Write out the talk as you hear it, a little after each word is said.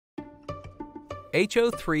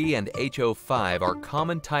HO-3 and HO-5 are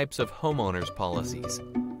common types of homeowners policies.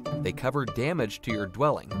 They cover damage to your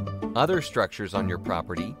dwelling, other structures on your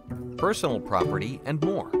property, personal property, and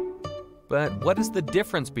more. But what is the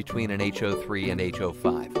difference between an HO-3 and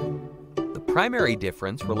HO-5? The primary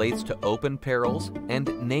difference relates to open perils and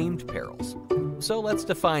named perils. So let's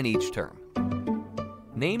define each term.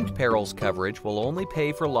 Named perils coverage will only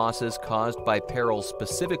pay for losses caused by perils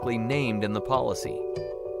specifically named in the policy.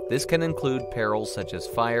 This can include perils such as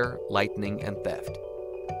fire, lightning, and theft.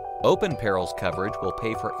 Open perils coverage will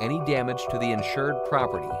pay for any damage to the insured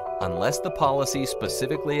property unless the policy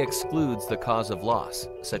specifically excludes the cause of loss,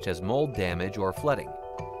 such as mold damage or flooding.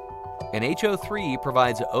 An HO-3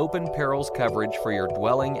 provides open perils coverage for your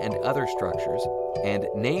dwelling and other structures, and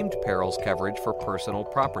named perils coverage for personal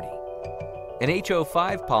property. An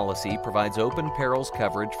HO-5 policy provides open perils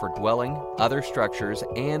coverage for dwelling, other structures,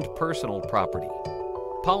 and personal property.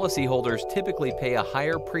 Policyholders typically pay a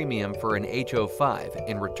higher premium for an HO-5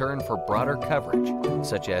 in return for broader coverage,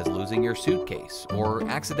 such as losing your suitcase or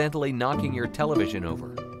accidentally knocking your television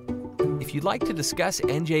over. If you'd like to discuss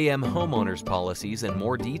NJM homeowners policies in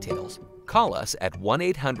more details, call us at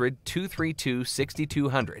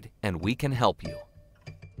 1-800-232-6200 and we can help you.